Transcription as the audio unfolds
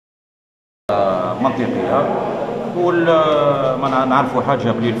منطقيه. ما نعرفوا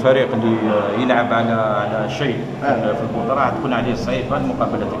حاجه بلي الفريق اللي يلعب على شيء في البطوله تكون عليه صعيبه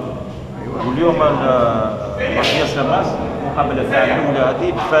المقابله ديالو. واليوم JSMS المقابله تاع الاولى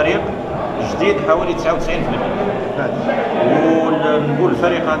هذه بفريق جديد حوالي 99%. ونقول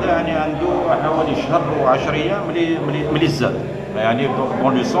الفريق هذا يعني عنده حوالي شهر و10 ايام ملي زاد، يعني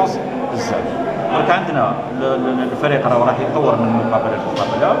دون لو سونس زاد. دونك عندنا الفريق راح يتطور من مقابله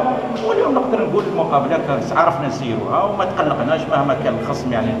لمقابله، واليوم نقدر نقول المقابله كانت عرفنا نسيروها وما تقلقناش مهما كان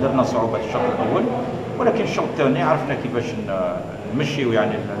الخصم، يعني درنا صعوبات الشوط الاول، ولكن الشوط الثاني عرفنا كيفاش نمشيو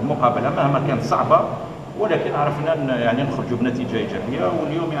يعني المقابله مهما كانت صعبه، ولكن عرفنا يعني نخرجوا بنتيجه ايجابيه.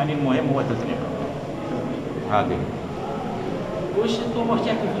 واليوم يعني المهم هو 3 نقاط هذه. واش الطموح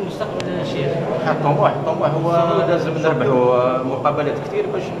تاعكم في المستقبل شيخ؟ الطموح هو لازم نربحوا مقابلات كثير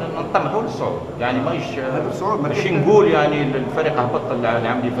باش نطمحوا للصعود، يعني ماشي نقول يعني الفريق هبط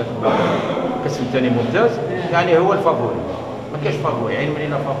العام اللي فات القسم الثاني ممتاز يعني هو الفافوري، ما كاينش فافوري، عين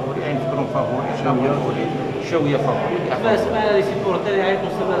ملينا فافوري، عين فكرهم فافوري، شنو فافوري، شويه فافوري. اسمع لي سيبورتر يعيطوا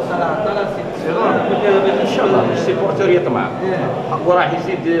صلاح ان شاء الله السيبورتر يطمع وراح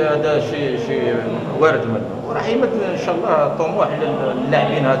يزيد، هذا شيء وارد منه، وراح يمد ان شاء الله طموح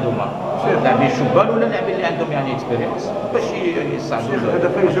للاعبين هذوما، لاعبين شبان ولا لاعبين اللي عندهم يعني اكسبيريونس باش يصعدوا.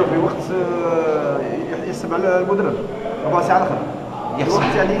 الهدف يجاو في وقت يحسب على المدرب ربع ساعه الاخر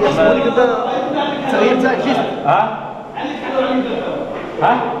الوقت، يعني يحسبوا لك انت التغيير تاعك جيت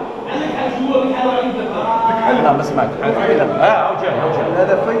لا ما سمعت. عاود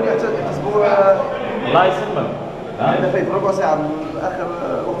الهدفين يحتسبوا الله يسلمك. الهدفين في ربع ساعه من اخر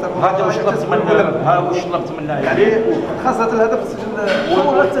وقت. هذا واش طلبت من اللاعبين يعني خاصه الهدف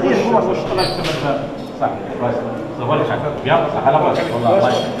هو التغيير. واش طلبت من صح صح صح على بالك والله الله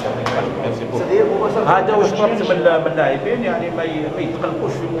يسلمك. هذا واش طلبت من اللاعبين، يعني ما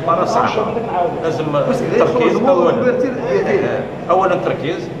يتقلقوش في مباراه صعبه، لازم التركيز اولا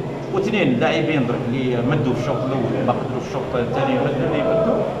التركيز، واثنين اللاعبين اللي مدوا في الشوط الاول ما قدروا في الشوط الثاني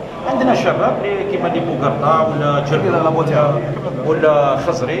يمدوا. عندنا شباب اللي كيما بوغرطا ولا جربي ولا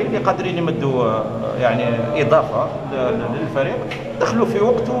خزري اللي قادرين يمدوا يعني اضافه للفريق، دخلوا في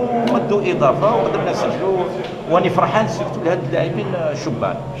وقت ومدوا اضافه وقدرنا نسجلوا، واني فرحان سيرتو لهاد اللاعبين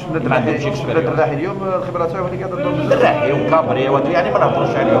الشبان. ما عندهمش اكسبيريونس. الدراحي اليوم الخبرات تاعو اللي قاعد الدراحي وكابري يعني ما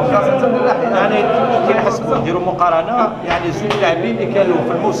نهضروش عليهم، يعني كي نحسبوا نديروا مقارنه يعني زوج لاعبين اللي كانوا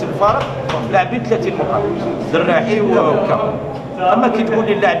في الموسم الفارق لاعبين 30 مقابله، الدراحي وكابري. اما كي تقول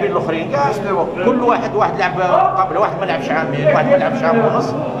لي اللاعبين الاخرين كاع كل واحد لعب مقابله، واحد ما لعبش عامين، واحد ما لعبش عام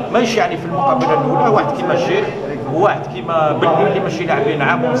ونص، ماشي يعني في المقابله الاولى واحد كيما الشيخ وواحد كيما بلي اللي ماشي لاعبين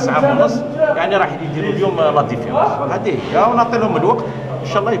عام ونص عام ونص، يعني راح يديروا اليوم لا ديفيرونس. هذه هي ونعطي لهم الوقت ان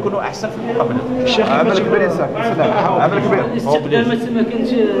شاء الله يكونوا احسن في المقابلات. الشيخ عمل كبير يساك عمل كبير. الاستقبال ما كانش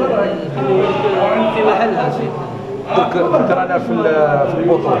في محلها شيء. درك رانا في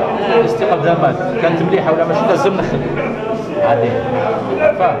البطوله الاستقدامات كانت مليحه ولا ماشي، لازم نخدم هذه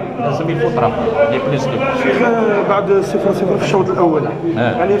لازم يفوت راه لي بليس شيخ بعد 0-0 في الشوط الاول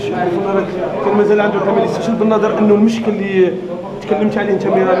يعني كان مازال عنده كمال يستشهد بالنظر انه المشكل اللي تكلمت عليه انت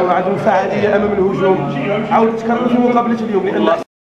ميران وعدم الفعاليه امام الهجوم عاود تكرر في مقابله اليوم، لان